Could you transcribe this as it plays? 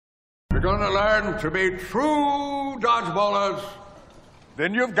you're going to learn to be true dodgeballers,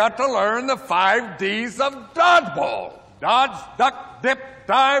 then you've got to learn the 5 Ds of dodgeball. Dodge, duck, dip,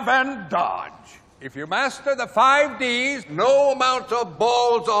 dive, and dodge. If you master the 5 Ds, no amount of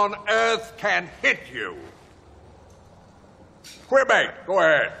balls on earth can hit you. Quebec, go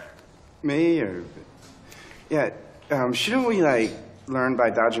ahead. Me or... Yeah, shouldn't we, learn by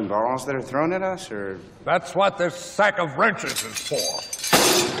dodging balls that are thrown at us, or... That's what this sack of wrenches is for.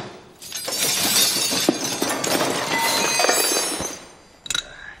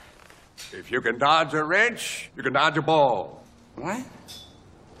 If you can dodge a wrench, you can dodge a ball. What?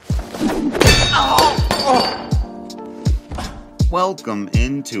 Welcome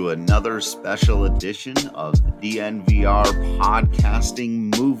into another special edition of the DNVR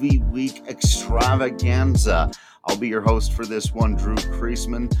Podcasting Movie Week Extravaganza. I'll be your host for this one, Drew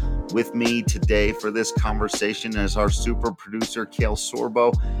Creasman. With me today for this conversation is our super producer, Kalle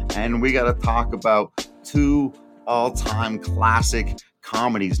Sorbo, and we got to talk about 2 all-time classic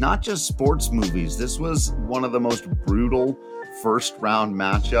comedies, not just sports movies. This was one of the most brutal first-round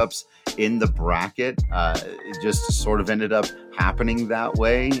matchups in the bracket. It just sort of ended up happening that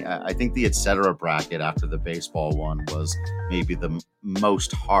way. I think the etc. bracket after the baseball one was maybe the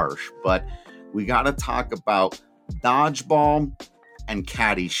most harsh, but we got to talk about Dodgeball and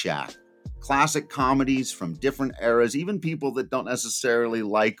Caddyshack. Classic comedies from different eras. Even people that don't necessarily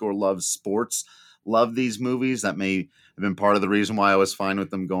like or love sports love these movies. That may have been part of the reason why I was fine with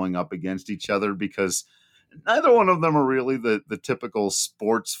them going up against each other, because neither one of them are really the typical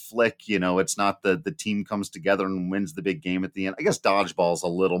sports flick. You know, it's not the team comes together and wins the big game at the end. I guess Dodgeball's a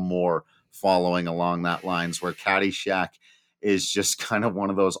little more following along that lines, where Caddyshack is just kind of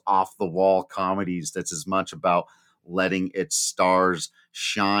one of those off-the-wall comedies that's as much about letting its stars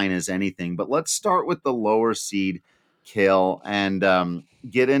shine as anything. But let's start with the lower seed, Kalle, and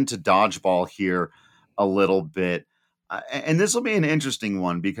get into Dodgeball here a little bit. And this will be an interesting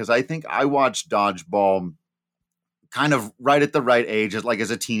one, because I think I watched Dodgeball kind of right at the right age,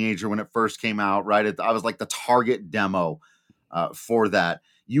 as a teenager when it first came out. I was like the target demo for that.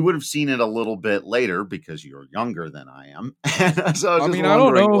 You would have seen it a little bit later because you're younger than I am. So I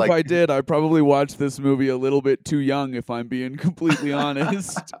don't know if I did. I probably watched this movie a little bit too young, if I'm being completely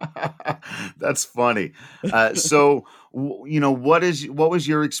honest. That's funny. So, what was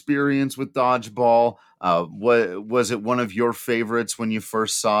your experience with Dodgeball? What was it one of your favorites when you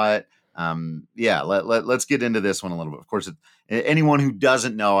first saw it? Let's get into this one a little bit. Of course, anyone who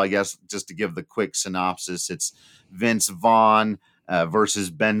doesn't know, I guess, just to give the quick synopsis, it's Vince Vaughn versus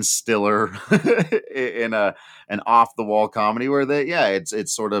Ben Stiller in an off-the-wall comedy where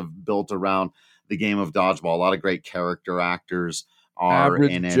it's sort of built around the game of dodgeball. A lot of great character actors are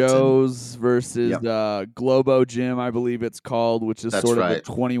Average in it. Joe's versus Globo Gym, I believe it's called, which is sort of the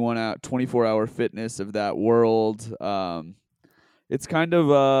 24-hour fitness of that world. It's kind of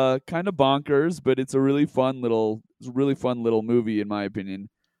bonkers, but it's a really fun little movie, in my opinion.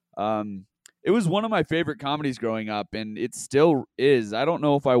 It was one of my favorite comedies growing up, and it still is. I don't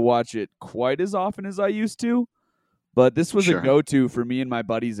know if I watch it quite as often as I used to, but this was a go-to for me and my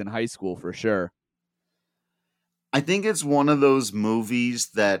buddies in high school for sure. I think it's one of those movies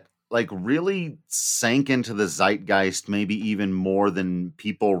that really sank into the zeitgeist, maybe even more than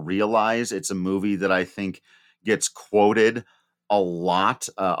people realize. It's a movie that I think gets quoted a lot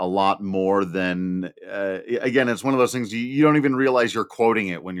more than, again, it's one of those things you don't even realize you're quoting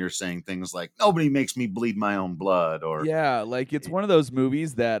it when you're saying things like, nobody makes me bleed my own blood, or... Yeah, it's one of those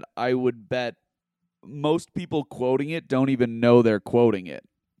movies that I would bet most people quoting it don't even know they're quoting it.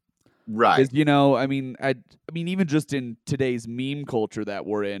 Right. Because, even just in today's meme culture that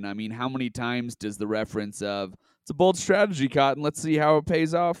we're in, how many times does the reference of, it's a bold strategy, Cotton, let's see how it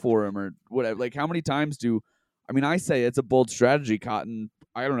pays off for him, or whatever, how many times do... I say it's a bold strategy, Cotton,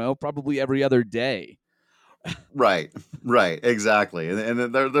 I don't know, probably every other day. Right, exactly.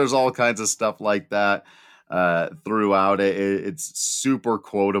 And there's all kinds of stuff like that throughout it. It's super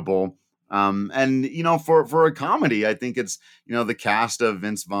quotable. And, for a comedy, I think it's, the cast of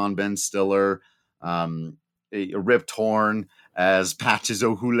Vince Vaughn, Ben Stiller, Rip Torn as Patches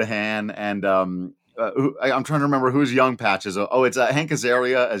O'Houlihan, and I'm trying to remember who's young Patches. It's Hank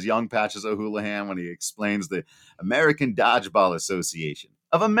Azaria as young Patches O'Houlihan when he explains the American Dodgeball Association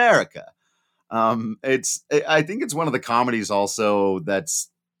of America. I think it's one of the comedies also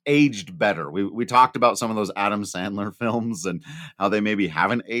that's aged better. We talked about some of those Adam Sandler films and how they maybe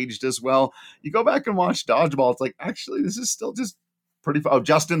haven't aged as well. You go back and watch Dodgeball, it's actually, this is still just pretty fun. Oh,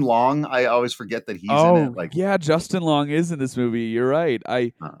 Justin Long, I always forget that he's in it. Yeah, Justin Long is in this movie. You're right.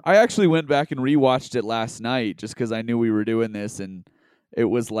 I actually went back and rewatched it last night just because I knew we were doing this, and it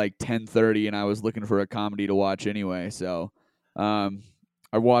was like 10:30 and I was looking for a comedy to watch anyway. So I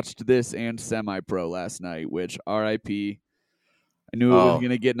watched this and Semi-Pro last night, which RIP. I knew it was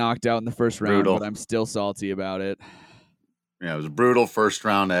going to get knocked out in the first round, but I'm still salty about it. Yeah, it was a brutal first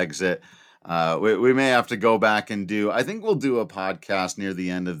round exit. We may have to go back and I think we'll do a podcast near the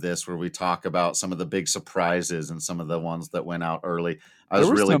end of this where we talk about some of the big surprises and some of the ones that went out early. I was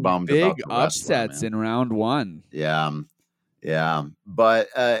really bummed about the upsets in round one. Yeah. But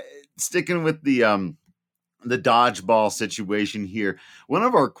sticking with the dodgeball situation here, one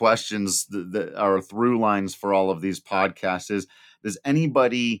of our questions, our through lines for all of these podcasts is, does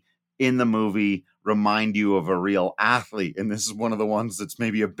anybody in the movie remind you of a real athlete? And this is one of the ones that's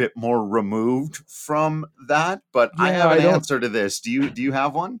maybe a bit more removed from that, but I have an answer to this. Do you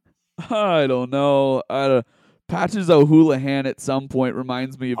have one? I don't know. Patches O'Houlihan at some point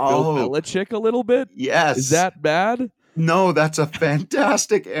reminds me of Bill Belichick a little bit. Yes. Is that bad? No, that's a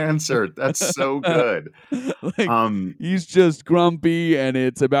fantastic answer. That's so good. He's just grumpy, and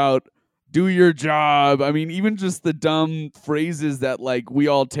it's about do your job. I mean, even just the dumb phrases that like we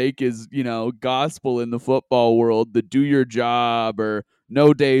all take as, gospel in the football world, the do your job or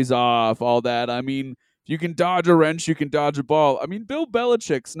no days off, all that. I mean, if you can dodge a wrench, you can dodge a ball. I mean, Bill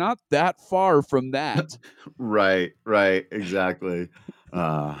Belichick's not that far from that. Right, exactly.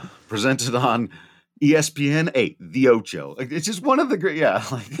 Presented on ESPN 8, The Ocho. It's just one of the great,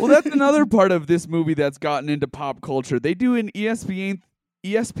 Well, that's another part of this movie that's gotten into pop culture. They do an ESPN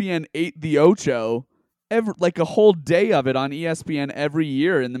 8, The Ocho, like a whole day of it on ESPN every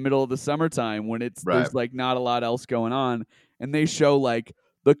year in the middle of the summertime when there's like not a lot else going on, and they show like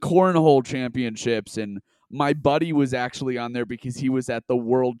the cornhole championships, and my buddy was actually on there because he was at the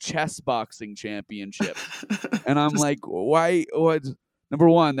World Chess Boxing Championship, and I'm like, why? What? Number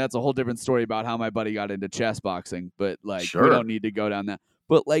one, that's a whole different story about how my buddy got into chess boxing, but like we don't need to go down that.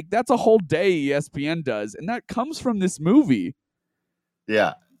 But like that's a whole day ESPN does, and that comes from this movie.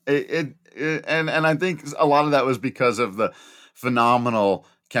 Yeah, and I think a lot of that was because of the phenomenal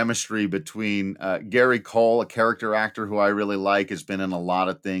chemistry between Gary Cole, a character actor who I really like, has been in a lot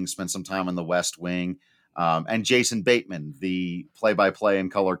of things, spent some time in The West Wing, and Jason Bateman, the play-by-play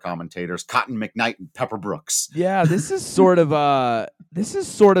and color commentators, Cotton McKnight and Pepper Brooks. Yeah, this is sort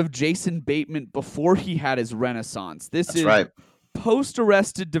of Jason Bateman before he had his renaissance. This is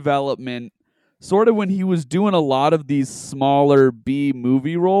post-Arrested Development, sort of when he was doing a lot of these smaller B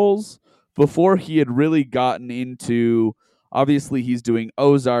movie roles before he had really gotten into, obviously he's doing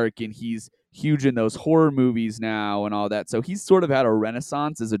Ozark and he's huge in those horror movies now and all that. So he's sort of had a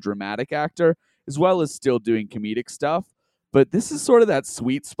renaissance as a dramatic actor as well as still doing comedic stuff. But this is sort of that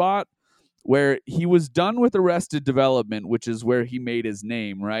sweet spot where he was done with Arrested Development, which is where he made his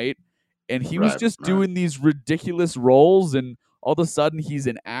name, right? And he was just doing these ridiculous roles, and all of a sudden he's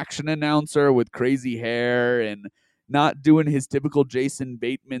an action announcer with crazy hair and not doing his typical Jason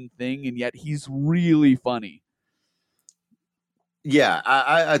Bateman thing, and yet he's really funny. Yeah,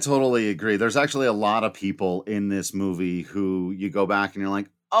 I totally agree. There's actually a lot of people in this movie who you go back and you're like,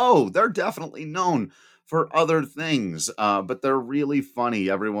 oh, they're definitely known for other things, but they're really funny.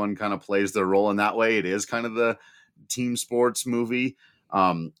 Everyone kind of plays their role in that way. It is kind of the team sports movie.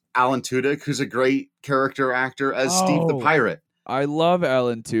 Alan Tudyk, who's a great character actor as Steve the Pirate. I love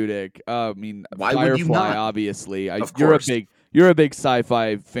Alan Tudyk. I mean, why Firefly, would you not? Obviously. Of course. You're a big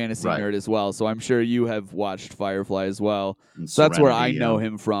sci-fi fantasy nerd as well, so I'm sure you have watched Firefly as well. So that's where I know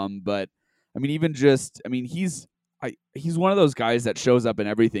him from. But I mean, he's one of those guys that shows up in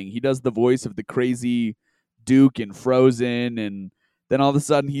everything. He does the voice of the crazy Duke in Frozen, and then all of a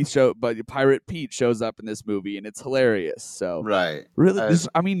sudden but Pirate Pete shows up in this movie, and it's hilarious. So really,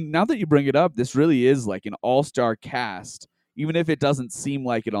 now that you bring it up, this really is like an all-star cast, even if it doesn't seem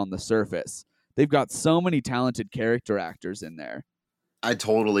like it on the surface. They've got so many talented character actors in there. I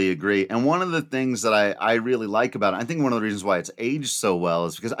totally agree. And one of the things that I really like about it, I think one of the reasons why it's aged so well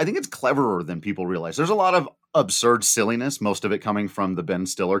is because I think it's cleverer than people realize. There's a lot of absurd silliness, most of it coming from the Ben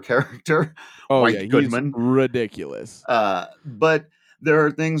Stiller character. Oh, White Goodman. He's ridiculous. But there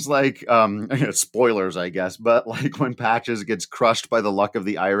are things like, spoilers, I guess, but like when Patches gets crushed by the luck of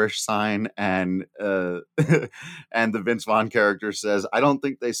the Irish sign and and the Vince Vaughn character says, I don't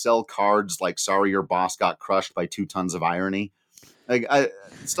think they sell cards like sorry your boss got crushed by 2 tons of irony. Like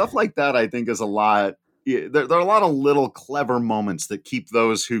stuff like that, I think is a lot. There are a lot of little clever moments that keep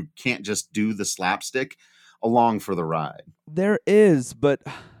those who can't just do the slapstick along for the ride. There is, but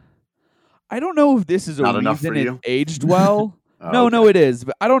I don't know if this is a reason it's aged well. No, it is.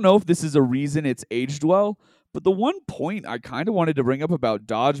 But I don't know if this is a reason it's aged well. But the one point I kind of wanted to bring up about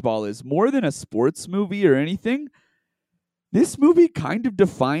Dodgeball is more than a sports movie or anything, this movie kind of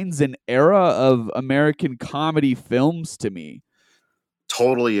defines an era of American comedy films to me.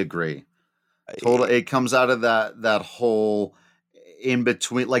 Totally agree. Totally, it comes out of that whole in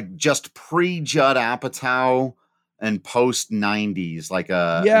between, like just pre Judd Apatow and post 90s, like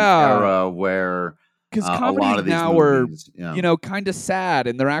an era where because a comedies lot of these now movies, are kind of sad,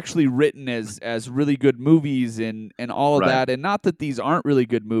 and they're actually written as really good movies and all of that. And not that these aren't really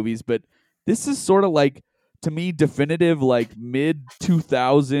good movies, but this is sort of like, to me, definitive like mid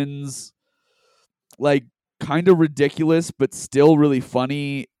 2000s, like kind of ridiculous but still really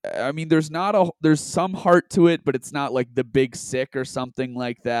funny. I mean, there's some heart to it, but it's not like The Big Sick or something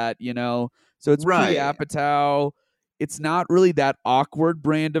like that, So it's pre Apatow. It's not really that awkward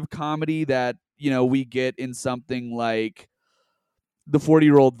brand of comedy that we get in something like The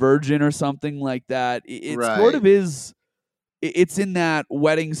 40-Year-Old Virgin or something like that. It sort of is. It's in that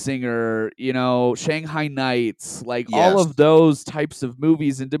Wedding Singer, Shanghai Nights, like all of those types of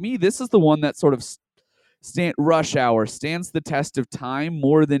movies. And to me, this is the one that sort of Rush Hour stands the test of time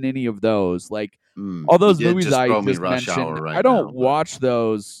more than any of those. Like all those movies I just mentioned, I don't watch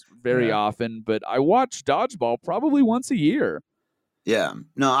those very often, but I watch Dodgeball probably once a year. Yeah.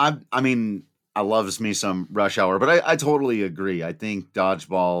 No, I mean, I loves me some Rush Hour, but I totally agree. I think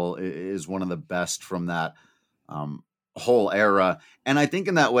Dodgeball is one of the best from that whole era. And I think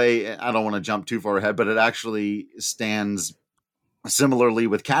in that way, I don't want to jump too far ahead, but it actually stands similarly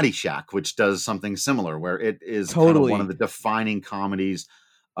with Caddyshack, which does something similar, where it is kind of one of the defining comedies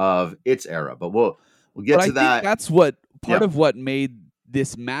of its era. But we'll get to that. Think that's what part of what made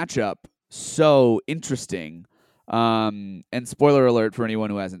this matchup so interesting. And spoiler alert for anyone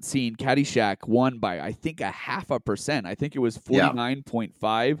who hasn't seen, Caddyshack won by I think 0.5%. I think it was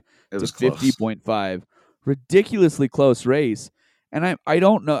 49.5 to 50.5. Ridiculously close race. And I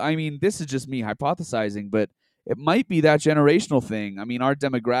don't know. I mean, this is just me hypothesizing, but it might be that generational thing. I mean, our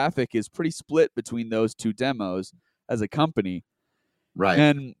demographic is pretty split between those two demos as a company. Right.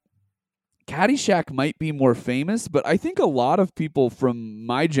 And Caddyshack might be more famous, but I think a lot of people from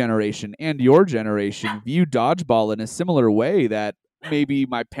my generation and your generation view Dodgeball in a similar way that maybe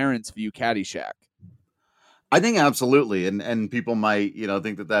my parents view Caddyshack. I think absolutely. And people might,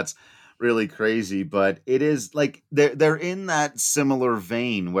 think that that's really crazy, but it is like they're in that similar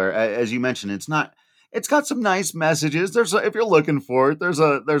vein where, as you mentioned, it's got some nice messages. If you're looking for it, there's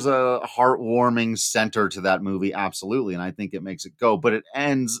a heartwarming center to that movie. Absolutely. And I think it makes it go, but it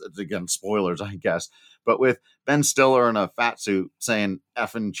ends, again, spoilers, I guess, but with Ben Stiller in a fat suit saying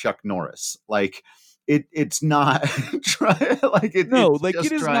effing Chuck Norris. Like it's not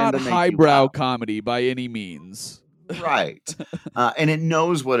it is not highbrow comedy by any means. Right. And it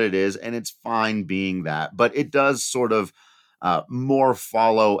knows what it is, and it's fine being that, but it does sort of more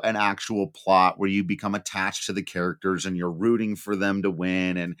follow an actual plot where you become attached to the characters and you're rooting for them to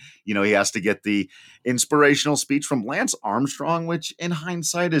win. And, he has to get the inspirational speech from Lance Armstrong, which in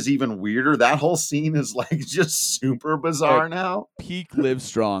hindsight is even weirder. That whole scene is like just super bizarre now. Peak Live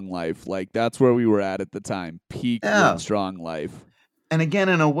Strong life. Like that's where we were at the time. Peak Live Strong life. And again,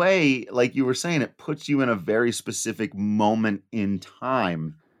 in a way, like you were saying, it puts you in a very specific moment in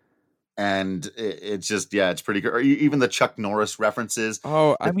time. And it's just, it's pretty good. Or even the Chuck Norris references.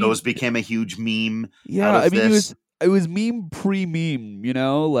 Oh, those became a huge meme. Yeah, I mean, it was meme pre-meme,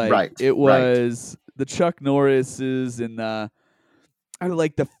 Like it was the Chuck Norrises and I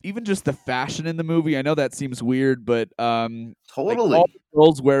like even just the fashion in the movie. I know that seems weird, but totally, like all the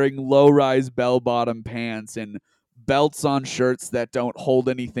girls wearing low-rise bell-bottom pants and belts on shirts that don't hold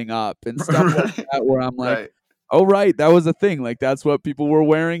anything up and stuff like that. Where I'm like. Oh, right. That was a thing. Like, that's what people were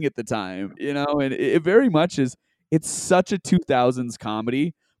wearing at the time, and it very much is. It's such a 2000s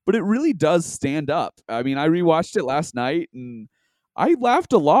comedy, but it really does stand up. I mean, I rewatched it last night and I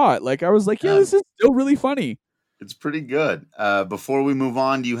laughed a lot. Like, I was like, this is still really funny. It's pretty good. Before we move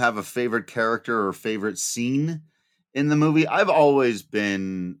on, do you have a favorite character or favorite scene in the movie? I've always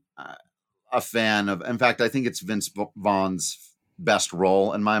been a fan of, in fact, I think it's Vince Vaughn's best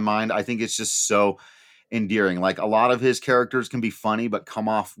role in my mind. I think it's just so endearing. Like a lot of his characters can be funny, but come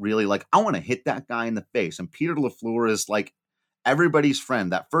off really like, I want to hit that guy in the face. And Peter LaFleur is like everybody's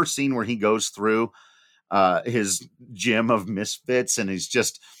friend. That first scene where he goes through his gym of misfits and he's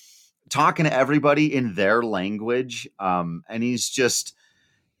just talking to everybody in their language. And he's just,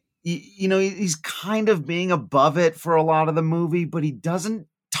 he's kind of being above it for a lot of the movie, but he doesn't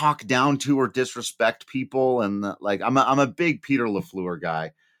talk down to or disrespect people. And I'm a big Peter LaFleur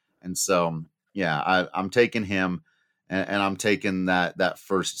guy. And so, I'm taking him, and I'm taking that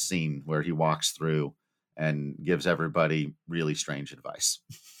first scene where he walks through and gives everybody really strange advice.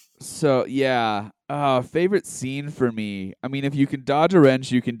 So Favorite scene for me. I mean, if you can dodge a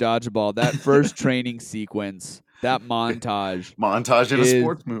wrench, you can dodge a ball. That first training sequence, that montage in a is.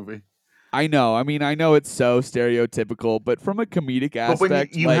 sports movie. I know. I mean, I know it's so stereotypical, but from a comedic But when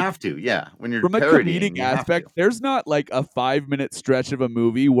aspect, you have to, yeah. When you're from a parodying, comedic you have to. aspect, there's not like a 5-minute stretch of a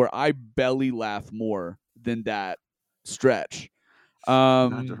movie where I belly laugh more than that stretch.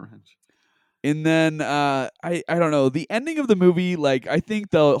 Not a wrench. And then I don't know, the ending of the movie, like I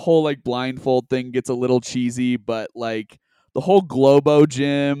think the whole like blindfold thing gets a little cheesy, but like the whole Globo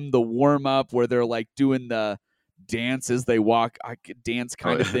gym, the warm up where they're like doing the dance as they walk, dance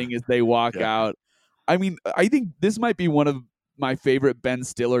kind of thing as they walk out. I mean, I think this might be one of my favorite Ben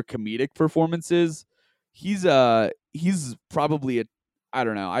Stiller comedic performances. He's probably I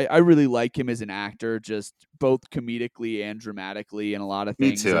don't know. I really like him as an actor, just both comedically and dramatically in a lot of Me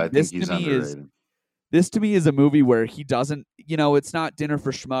things. too. And I think he's underrated. This to me is a movie where he doesn't, it's not Dinner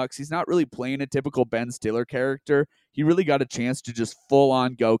for Schmucks. He's not really playing a typical Ben Stiller character. He really got a chance to just full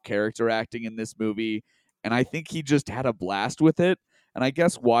on go character acting in this movie. And I think he just had a blast with it. And I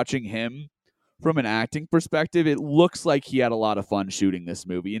guess watching him from an acting perspective, it looks like he had a lot of fun shooting this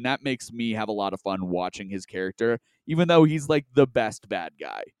movie. And that makes me have a lot of fun watching his character, even though he's like the best bad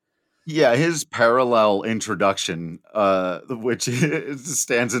guy. Yeah, his parallel introduction, which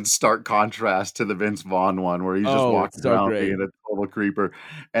stands in stark contrast to the Vince Vaughn one, where he's just walking around being a total creeper,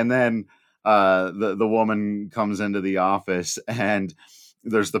 and then the woman comes into the office, and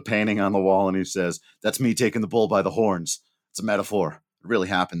there's the painting on the wall, and he says, "That's me taking the bull by the horns. It's a metaphor. It really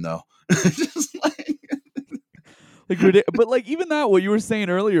happened, though." Just but like even that, what you were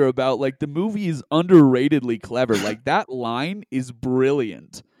saying earlier about like the movie is underratedly clever. Like that line is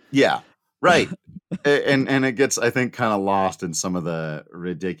brilliant. Yeah, right. and it gets, I think, kind of lost in some of the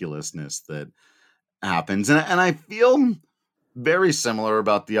ridiculousness that happens. And I feel very similar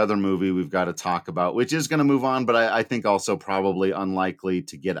about the other movie we've got to talk about, which is going to move on, but I think also probably unlikely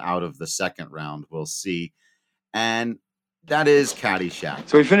to get out of the second round. We'll see. And that is Caddyshack.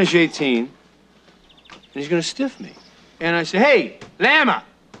 So we finish 18, and he's going to stiff me. And I say, "Hey, Llama,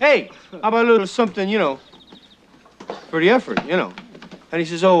 hey, how about a little something, for the effort, And he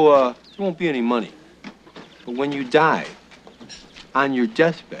says, "Oh, there won't be any money. But when you die, on your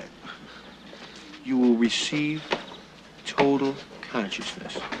deathbed, you will receive total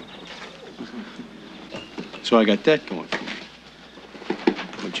consciousness." So I got that going for me,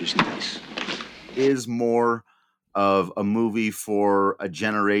 which is nice. Is more of a movie for a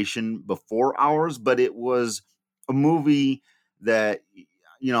generation before ours, but it was a movie that,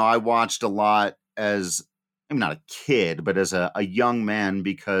 I watched a lot as, I'm not a kid, but as a young man,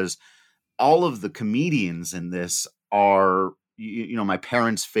 because all of the comedians in this are, my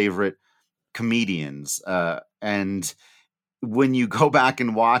parents' favorite comedians. And when you go back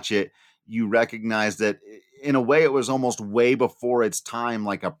and watch it, you recognize that in a way it was almost way before its time,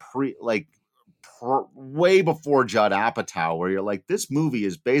 like way before Judd Apatow, where you're like, this movie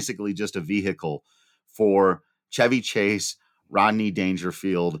is basically just a vehicle for Chevy Chase, Rodney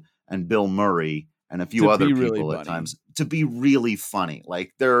Dangerfield, and Bill Murray, and a few other people at times, to be really funny.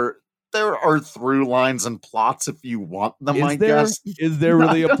 Like there are through lines and plots if you want them, guess. Is there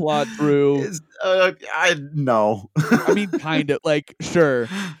really a plot through? I know. I mean, kind of, like, sure.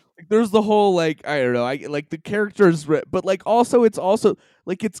 Like, there's the whole, like, I don't know, like the characters, but like also it's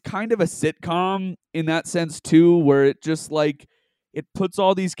like it's kind of a sitcom in that sense too, where it just like it puts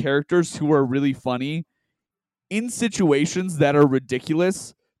all these characters who are really funny in situations that are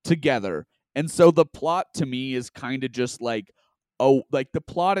ridiculous together. And so the plot to me is kind of just like, like the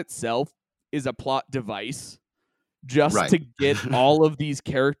plot itself is a plot device just to get all of these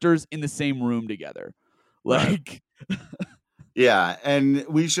characters in the same room together. Like, yeah. And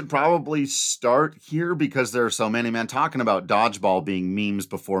we should probably start here because there are so many, man, talking about Dodgeball being memes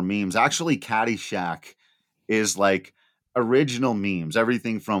before memes. Actually, Caddyshack is like original memes,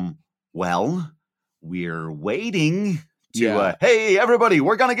 everything from, well, we're waiting to, hey, everybody,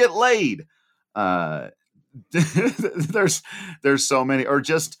 we're going to get laid. There's so many, or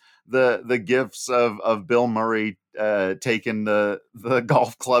just the gifs of Bill Murray taking the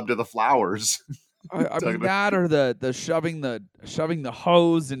golf club to the flowers. I mean that, or the shoving the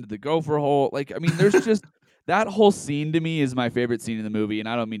hose into the gopher hole. Like, I mean, there's just that whole scene to me is my favorite scene in the movie, and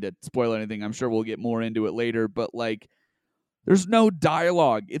I don't mean to spoil anything. I'm sure we'll get more into it later, but like, there's no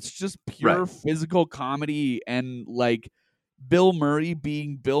dialogue. It's just pure physical comedy, and like Bill Murray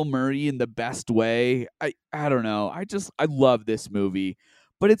being Bill Murray in the best way. I don't know. I love this movie.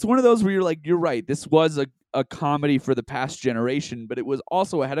 But it's one of those where you're like, you're right. This was a comedy for the past generation, but it was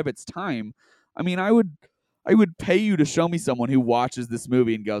also ahead of its time. I mean, I would I would pay you to show me someone who watches this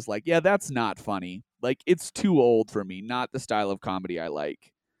movie and goes like, yeah, that's not funny. Like, it's too old for me, not the style of comedy I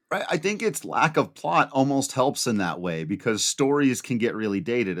like. Right. I think its lack of plot almost helps in that way because stories can get really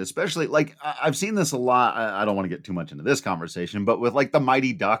dated, especially like I've seen this a lot. I don't want to get too much into this conversation, but with like the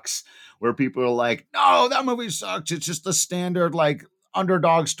Mighty Ducks, where people are like, no, that movie sucks. It's just the standard like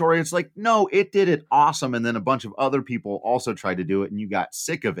underdog story. It's like, no, it did it awesome. And then a bunch of other people also tried to do it and you got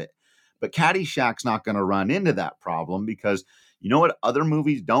sick of it. But Caddyshack's not going to run into that problem because you know what other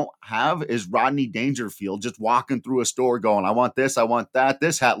movies don't have is Rodney Dangerfield just walking through a store going, I want this, I want that.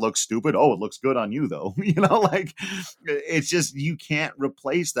 This hat looks stupid. Oh, it looks good on you though. Like it's just, you can't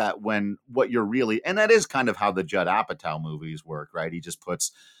replace that when what you're really, and that is kind of how the Judd Apatow movies work, right? He just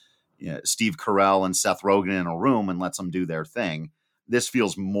puts Steve Carell and Seth Rogen in a room and lets them do their thing. This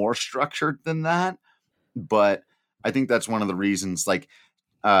feels more structured than that, but I think that's one of the reasons, like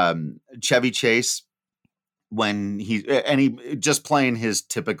Chevy Chase, when he just playing his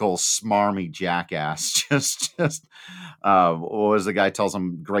typical smarmy jackass, just what was the guy tells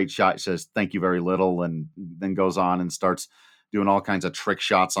him, great shot, says thank you very little, and then goes on and starts doing all kinds of trick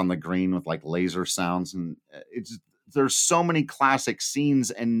shots on the green with like laser sounds, and there's so many classic scenes,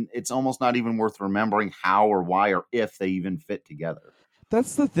 and it's almost not even worth remembering how or why or if they even fit together.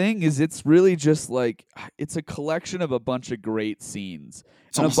 That's the thing, is it's really just like, it's a collection of a bunch of great scenes.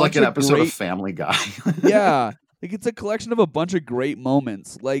 It's almost like an episode of Family Guy. Yeah. Like, it's a collection of a bunch of great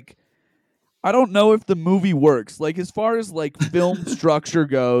moments. Like, I don't know if the movie works. Like, as far as like film structure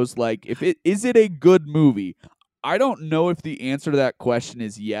goes, like, is it a good movie? I don't know if the answer to that question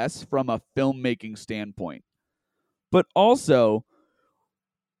is yes from a filmmaking standpoint. But also,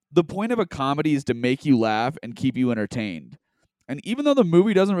 the point of a comedy is to make you laugh and keep you entertained. And even though the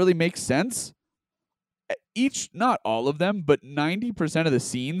movie doesn't really make sense, not all of them, but 90% of the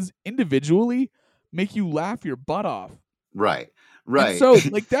scenes individually make you laugh your butt off. Right. And so,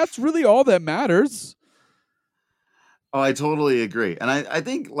 like, that's really all that matters. Oh, I totally agree. And I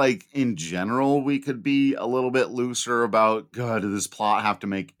think, like, in general, we could be a little bit looser about, God, does this plot have to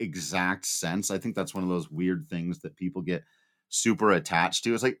make exact sense? I think that's one of those weird things that people get super attached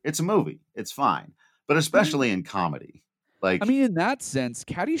to. It's like, it's a movie. It's fine. But especially in comedy. Like, I mean, in that sense,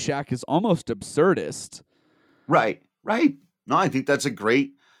 Caddyshack is almost absurdist. Right. No, I think that's a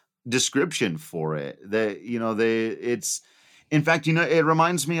great description for it. It's, in fact, it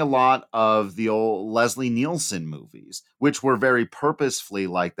reminds me a lot of the old Leslie Nielsen movies, which were very purposefully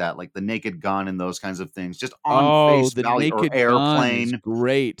like that, like The Naked Gun and those kinds of things, just on face value, or Airplane. Gun is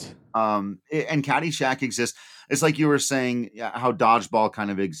great. And Caddyshack exists. It's like you were saying, how Dodgeball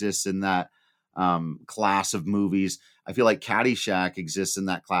kind of exists in that class of movies. I feel like Caddyshack exists in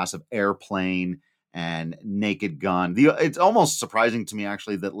that class of Airplane and Naked Gun. It's almost surprising to me,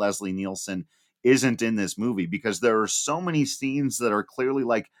 actually, that Leslie Nielsen isn't in this movie, because there are so many scenes that are clearly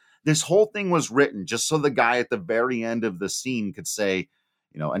like, this whole thing was written just so the guy at the very end of the scene could say,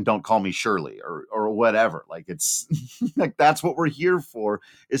 and don't call me Shirley or whatever. Like, it's like, that's what we're here for,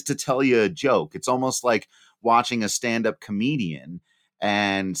 is to tell you a joke. It's almost like watching a stand-up comedian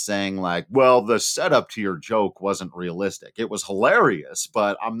and saying like, well, the setup to your joke wasn't realistic. It was hilarious,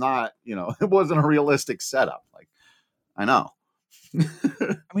 but I'm not, it wasn't a realistic setup. Like, I know.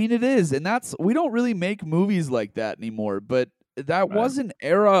 I mean, it is. And we don't really make movies like that anymore, but that was an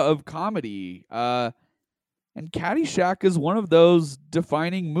era of comedy. And Caddyshack is one of those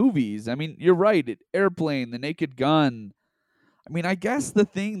defining movies. I mean, you're right. Airplane, The Naked Gun. I mean, I guess the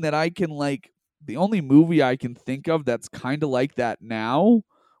thing that I can the only movie I can think of that's kind of like that now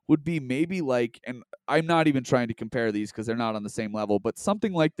would be maybe like, and I'm not even trying to compare these because they're not on the same level, but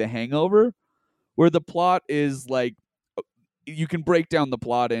something like The Hangover, where the plot is like, you can break down the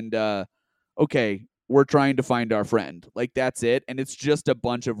plot and, okay, we're trying to find our friend. Like, that's it. And it's just a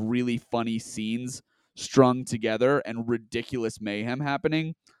bunch of really funny scenes strung together and ridiculous mayhem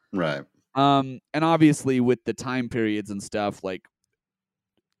happening. Right. And obviously with the time periods and stuff, like,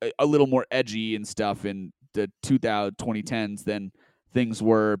 a little more edgy and stuff in the 2010s than things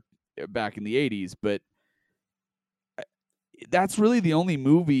were back in the 80s. But that's really the only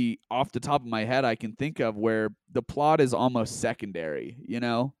movie off the top of my head I can think of where the plot is almost secondary,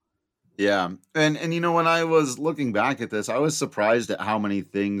 Yeah. And when I was looking back at this, I was surprised at how many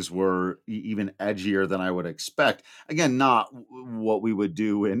things were even edgier than I would expect. Again, not what we would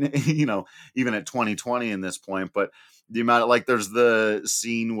do in, even at 2020 in this point, but the amount of, like, there's the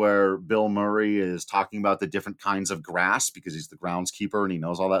scene where Bill Murray is talking about the different kinds of grass because he's the groundskeeper and he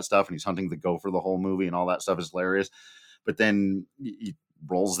knows all that stuff, and he's hunting the gopher the whole movie, and all that stuff is hilarious. But then he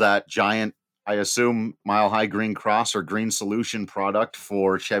rolls that giant, I assume, Mile High Green Cross or Green Solution product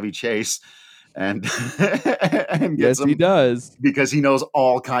for Chevy Chase. and and gets yes, he does, because he knows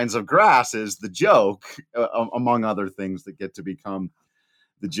all kinds of grass is the joke, among other things that get to become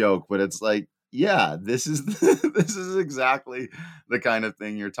the joke. But it's like, yeah, this is this is exactly the kind of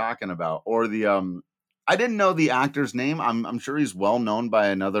thing you're talking about. Or the I didn't know the actor's name. I'm sure he's well known by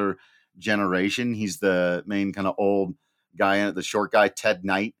another generation. He's the main kind of old guy in it, the short guy. Ted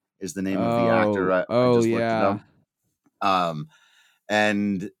Knight is the name of the actor. I just looked it up.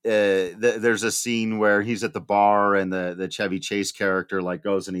 And there's a scene where he's at the bar, and the Chevy Chase character like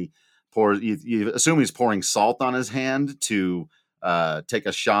goes and he pours. You assume he's pouring salt on his hand to take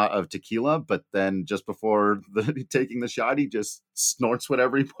a shot of tequila, but then just before taking the shot, he just snorts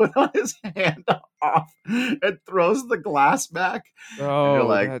whatever he put on his hand off and throws the glass back. Oh, and you're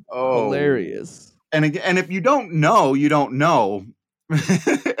like, that's oh, hilarious. And again, and if you don't know, you don't know.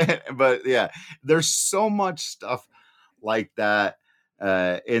 But yeah, there's so much stuff like that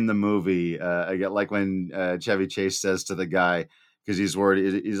in the movie. Again, like when Chevy Chase says to the guy, because he's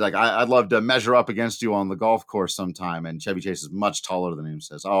worried, he's like, I'd love to measure up against you on the golf course sometime. And Chevy Chase is much taller than him.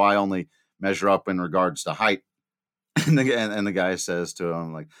 Says, oh, I only measure up in regards to height. And the guy says to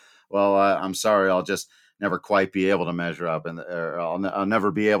him, like, well, I'm sorry, I'll just never quite be able to measure up, and I'll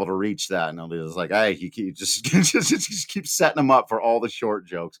never be able to reach that. And he's like, hey, you keep just keep setting them up for all the short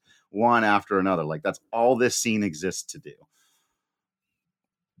jokes, one after another. Like, that's all this scene exists to do.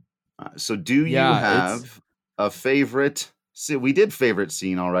 So do you have a favorite? See, we did favorite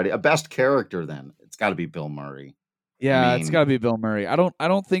scene already. A best character, then it's got to be Bill Murray. Yeah, it's got to be Bill Murray. I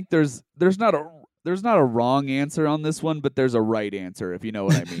don't think there's not a wrong answer on this one, but there's a right answer, if you know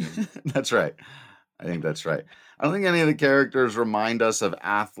what I mean. That's right. I think that's right. I don't think any of the characters remind us of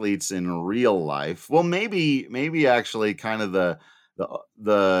athletes in real life. Well, maybe actually kind of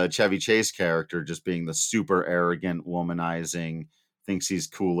the Chevy Chase character just being the super arrogant, womanizing, thinks he's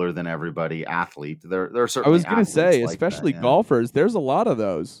cooler than everybody athlete. There are certainly, I was going to say, like especially golfers, there's a lot of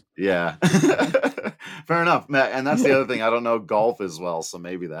those. Yeah. Fair enough. And that's the other thing. I don't know golf as well, so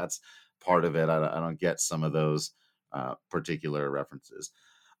maybe that's part of it. I don't get some of those particular references.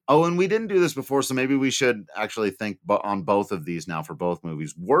 Oh, and we didn't do this before, so maybe we should actually think on both of these now for both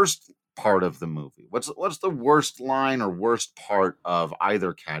movies. Worst part of the movie. What's the worst line or worst part of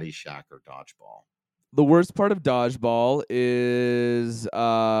either Caddyshack or Dodgeball? The worst part of Dodgeball is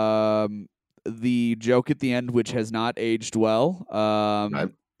the joke at the end, which has not aged well, right.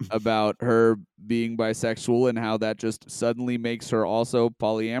 about her being bisexual and how that just suddenly makes her also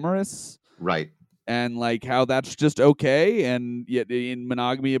polyamorous. Right. And like how that's just okay, and yet in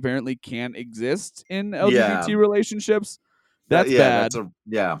monogamy apparently can't exist in LGBT relationships. That's bad.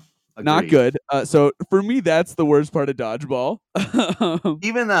 Agreed. Not good. So for me, that's the worst part of Dodgeball.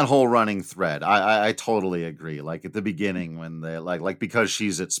 Even that whole running thread, I totally agree. Like at the beginning when they like because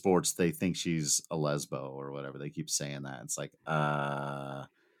she's at sports, they think she's a lesbo or whatever. They keep saying that. It's like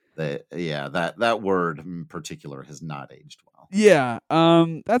that word in particular has not aged well. Yeah,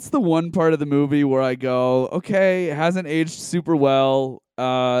 that's the one part of the movie where I go, okay, it hasn't aged super well.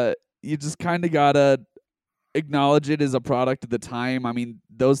 You just kind of gotta acknowledge it as a product of the time. I mean,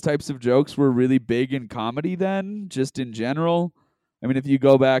 those types of jokes were really big in comedy then, just in general. I mean, if you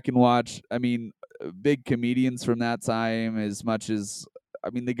go back and watch, I mean, big comedians from that time, as much as, I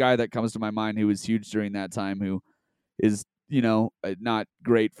mean, the guy that comes to my mind who was huge during that time, who is, you know, not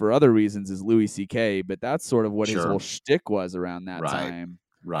great for other reasons, is Louis C.K., but that's sort of what his whole shtick was around that time.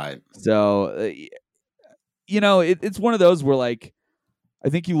 Right. So, you know, it's one of those where, like, I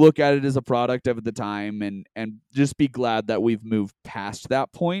think you look at it as a product of the time and just be glad that we've moved past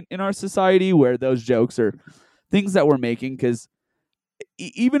that point in our society where those jokes are things that we're making, because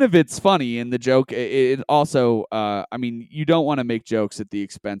even if it's funny in the joke, it also, I mean, you don't want to make jokes at the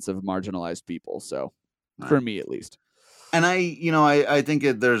expense of marginalized people. So, for me at least. And I think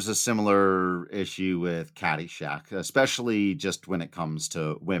there's a similar issue with Caddyshack, especially just when it comes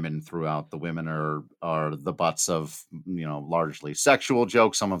to women throughout. The women are the butts of, largely sexual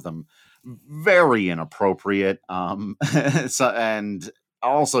jokes, some of them very inappropriate. And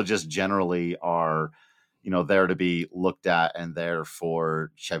also just generally are, there to be looked at and there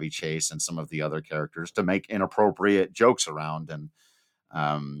for Chevy Chase and some of the other characters to make inappropriate jokes around. And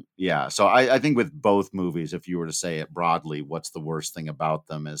so I think with both movies, if you were to say it broadly, what's the worst thing about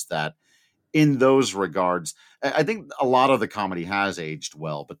them is that in those regards, I think a lot of the comedy has aged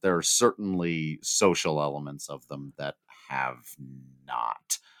well, but there are certainly social elements of them that have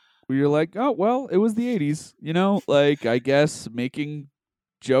not. Where you're like, oh, well, it was the 80s, like, I guess making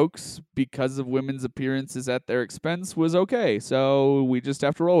jokes because of women's appearances at their expense was okay. So we just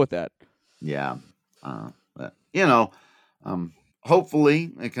have to roll with that. Yeah.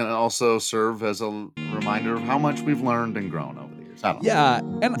 hopefully it can also serve as a reminder of how much we've learned and grown over the years. I don't know. Yeah,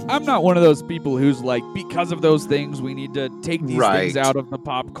 and I'm not one of those people who's like, because of those things, we need to take these things out of the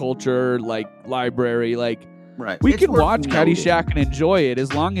pop culture, like, library. Like, we can watch Caddyshack and enjoy it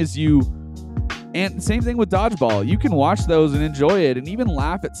as long as you... And same thing with Dodgeball. You can watch those and enjoy it and even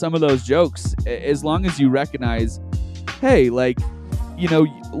laugh at some of those jokes as long as you recognize, hey, like, you know,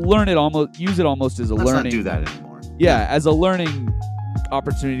 use it almost as a learning... Let's not do that anymore. Yeah, as a learning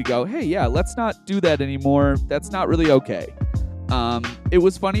opportunity to go, hey, yeah, let's not do that anymore. That's not really okay. It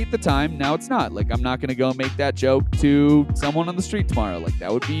was funny at the time. Now it's not. Like, I'm not going to go make that joke to someone on the street tomorrow. Like, that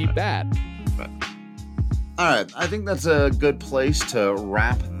would be bad. All right, I think that's a good place to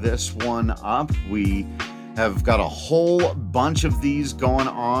wrap this one up. We have got a whole bunch of these going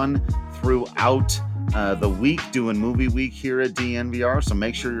on throughout the week, doing Movie Week here at DNVR, so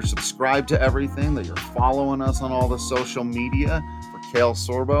make sure you're subscribed to everything, that you're following us on all the social media. For Kalle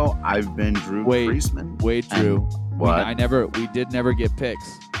Sorbo, I've been Drew Creasman. Wait, Drew. What? We did never get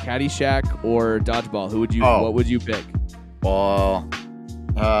picks. Caddyshack or Dodgeball? What would you pick? Well,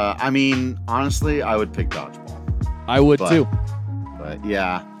 I mean, honestly, I would pick Dodgeball. I would too. But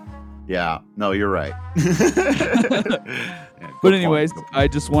yeah, no, you're right. But anyways, I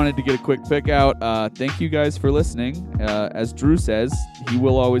just wanted to get a quick pick out. Thank you guys for listening. As Drew says, he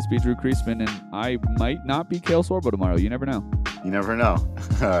will always be Drew Creasman, and I might not be Kalle Sorbo tomorrow. You never know. You never know.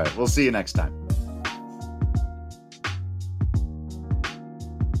 All right, we'll see you next time.